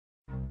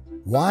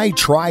Why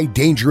try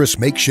dangerous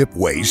makeshift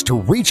ways to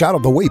reach out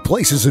of the way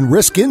places and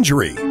risk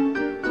injury?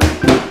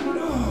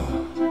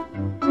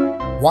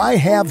 Why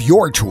have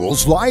your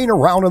tools lying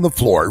around on the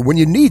floor when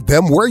you need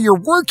them where you're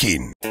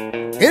working?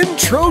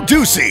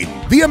 Introducing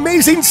the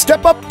amazing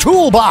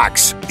StepupTool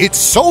Box. It's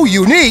so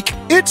unique,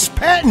 it's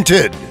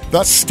patented.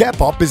 The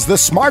StepUp is the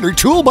smarter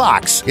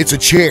toolbox. It's a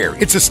chair,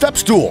 it's a step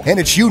stool, and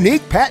its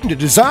unique patented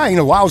design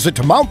allows it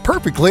to mount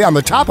perfectly on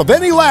the top of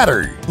any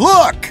ladder.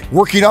 Look,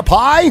 working up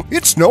high?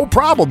 It's no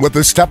problem with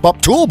the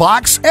StepupTool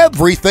Box.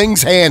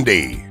 Everything's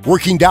handy.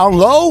 Working down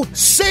low?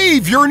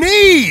 Save your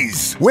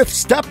knees! With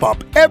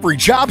StepUp, every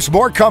job's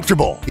more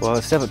comfortable. Well,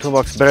 the StepupTool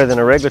Box is better than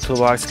a regular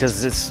toolbox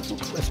because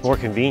it's more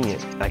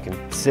convenient. I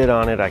can sit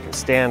on it, I can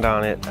stand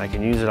on it, I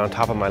can use it on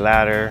top of my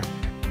ladder.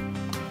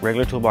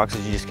 Regular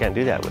toolboxes you just can't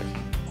do that with.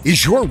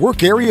 Is your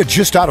work area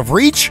just out of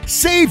reach?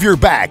 Save your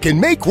back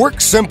and make work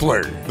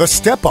simpler. The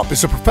StepUp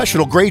is a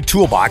professional-grade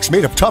toolbox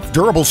made of tough,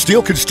 durable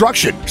steel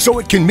construction, so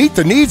it can meet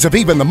the needs of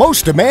even the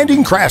most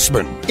demanding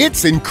craftsmen.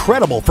 It's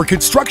incredible for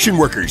construction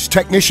workers,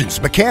 technicians,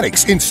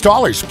 mechanics,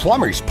 installers,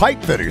 plumbers,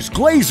 pipe fitters,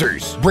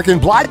 glazers, brick and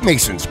block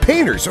masons,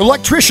 painters,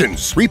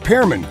 electricians,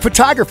 repairmen,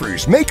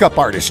 photographers, makeup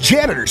artists,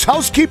 janitors,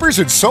 housekeepers,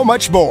 and so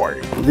much more.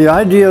 The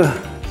idea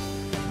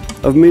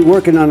of me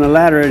working on a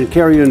ladder and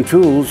carrying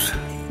tools,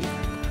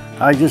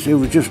 it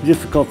was just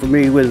difficult for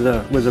me with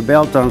a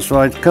belt on, so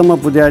I'd come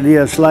up with the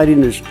idea of sliding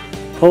this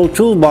whole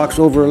toolbox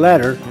over a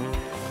ladder.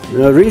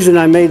 The reason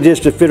I made this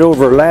to fit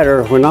over a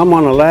ladder, when I'm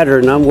on a ladder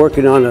and I'm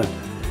working on a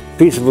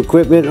piece of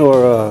equipment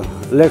or an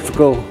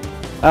electrical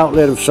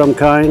outlet of some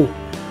kind,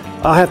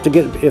 I'll have to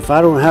if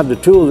I don't have the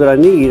tool that I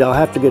need, I'll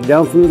have to get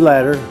down from the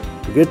ladder,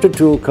 get the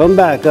tool, come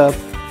back up,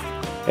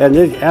 and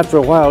then after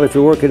a while, if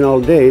you're working all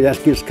day,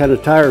 that gets kind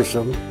of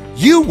tiresome.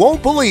 You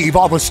won't believe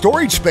all the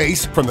storage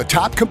space from the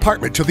top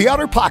compartment to the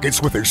outer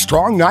pockets with their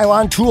strong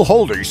nylon tool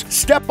holders.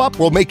 StepUp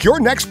will make your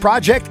next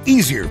project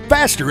easier,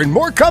 faster, and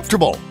more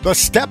comfortable. The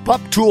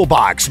StepupTool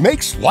Box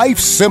makes life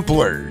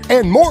simpler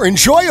and more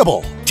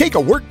enjoyable. Take a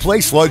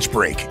workplace lunch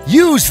break.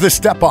 Use the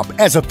StepUp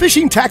as a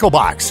fishing tackle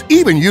box.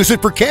 Even use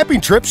it for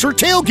camping trips or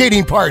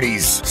tailgating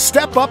parties.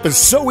 StepUp is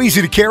so easy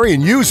to carry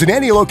and use in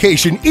any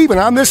location, even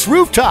on this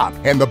rooftop.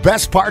 And the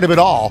best part of it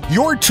all,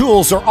 your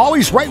tools are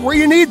always right where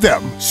you need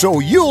them, so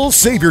you'll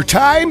save your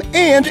time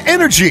and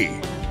energy.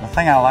 The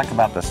thing I like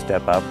about the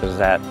StepUp is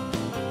that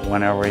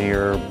whenever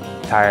you're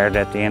tired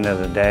at the end of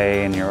the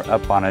day and you're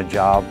up on a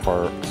job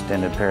for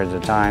extended periods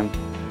of time,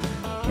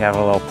 you have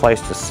a little place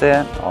to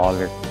sit. All of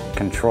your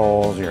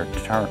controls, your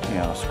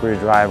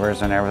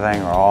screwdrivers and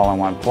everything are all in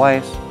one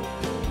place.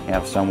 You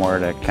have somewhere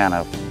to kind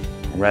of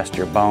rest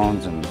your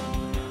bones and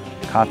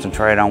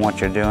concentrate on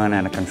what you're doing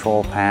in a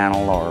control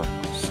panel or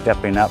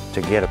stepping up to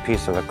get a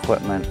piece of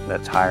equipment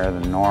that's higher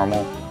than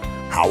normal.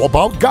 How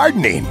about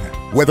gardening?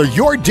 Whether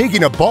you're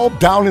digging a bulb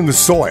down in the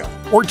soil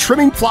or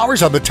trimming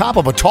flowers on the top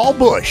of a tall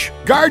bush,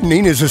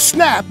 gardening is a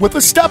snap with the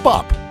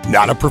StepUp.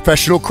 Not a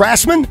professional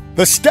craftsman?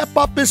 The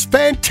StepUp is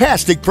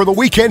fantastic for the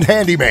weekend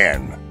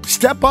handyman.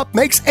 StepUp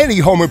makes any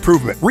home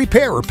improvement,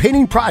 repair, or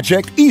painting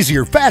project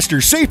easier, faster,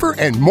 safer,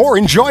 and more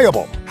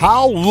enjoyable.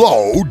 How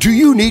low do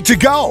you need to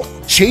go?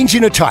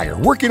 Changing a tire,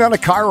 working on a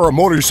car or a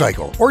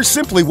motorcycle, or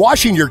simply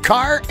washing your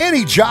car?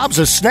 Any job's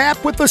a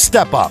snap with the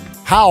StepUp.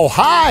 How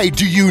high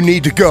do you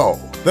need to go?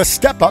 The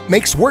StepUp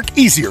makes work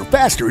easier,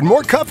 faster, and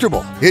more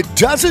comfortable. It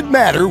doesn't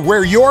matter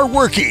where you're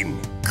working.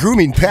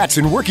 Grooming pets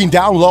and working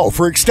down low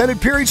for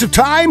extended periods of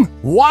time?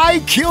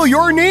 Why kill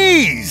your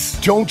knees?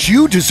 Don't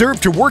you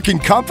deserve to work in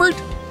comfort?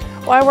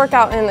 Well, I work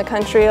out in the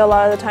country a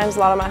lot of the times. A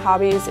lot of my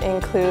hobbies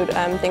include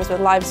things with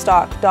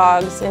livestock,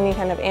 dogs, any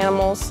kind of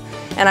animals.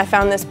 And I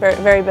found this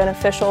very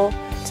beneficial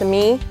to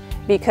me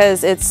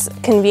because it's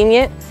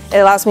convenient. It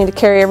allows me to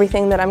carry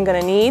everything that I'm going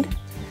to need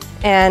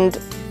and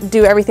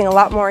do everything a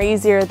lot more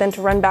easier than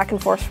to run back and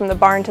forth from the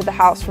barn to the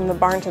house, from the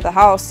barn to the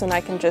house, and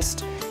I can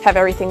just have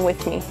everything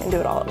with me and do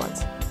it all at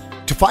once.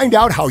 To find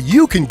out how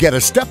you can get a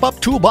StepUp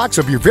toolbox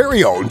of your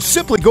very own,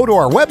 simply go to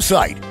our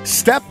website,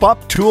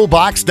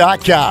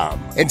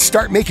 StepupToolBox.com, and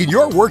start making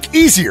your work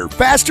easier,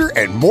 faster,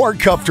 and more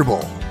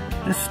comfortable.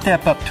 This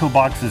StepUp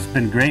toolbox has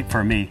been great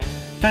for me,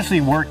 especially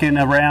working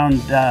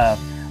around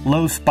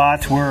low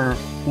spots where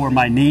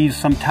my knees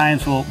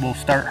sometimes will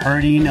start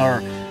hurting,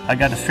 or I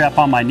got to strap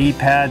on my knee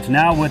pads.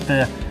 Now with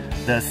the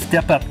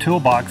StepUp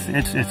toolbox,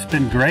 it's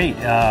been great.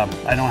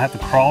 I don't have to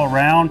crawl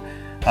around.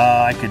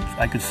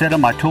 I could sit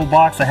on my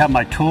toolbox. I have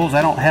my tools.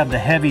 I don't have the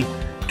heavy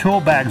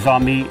tool bags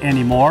on me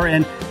anymore.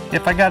 And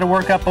if I got to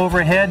work up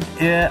overhead,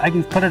 I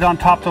can put it on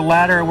top of the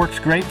ladder. It works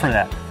great for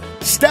that.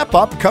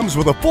 StepUp comes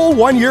with a full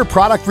 1-year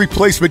product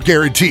replacement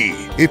guarantee.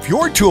 If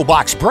your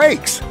toolbox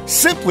breaks,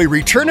 simply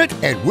return it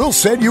and we'll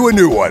send you a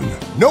new one.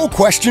 No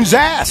questions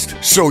asked,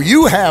 so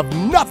you have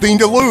nothing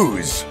to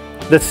lose.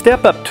 The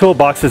StepUp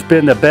toolbox has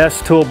been the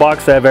best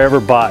toolbox I've ever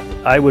bought.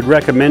 I would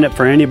recommend it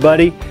for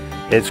anybody.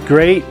 It's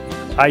great.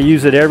 I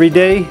use it every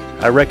day.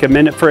 I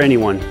recommend it for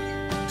anyone.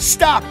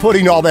 Stop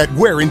putting all that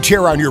wear and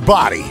tear on your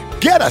body.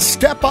 Get a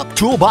StepUp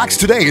toolbox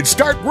today and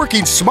start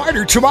working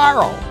smarter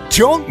tomorrow.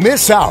 Don't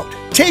miss out.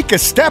 Take a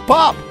step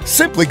up.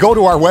 Simply go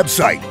to our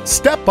website,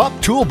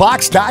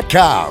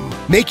 StepupToolBox.com.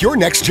 Make your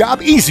next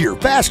job easier,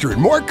 faster,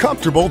 and more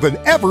comfortable than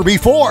ever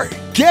before.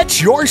 Get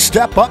your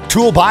Step Up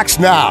Toolbox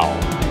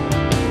now.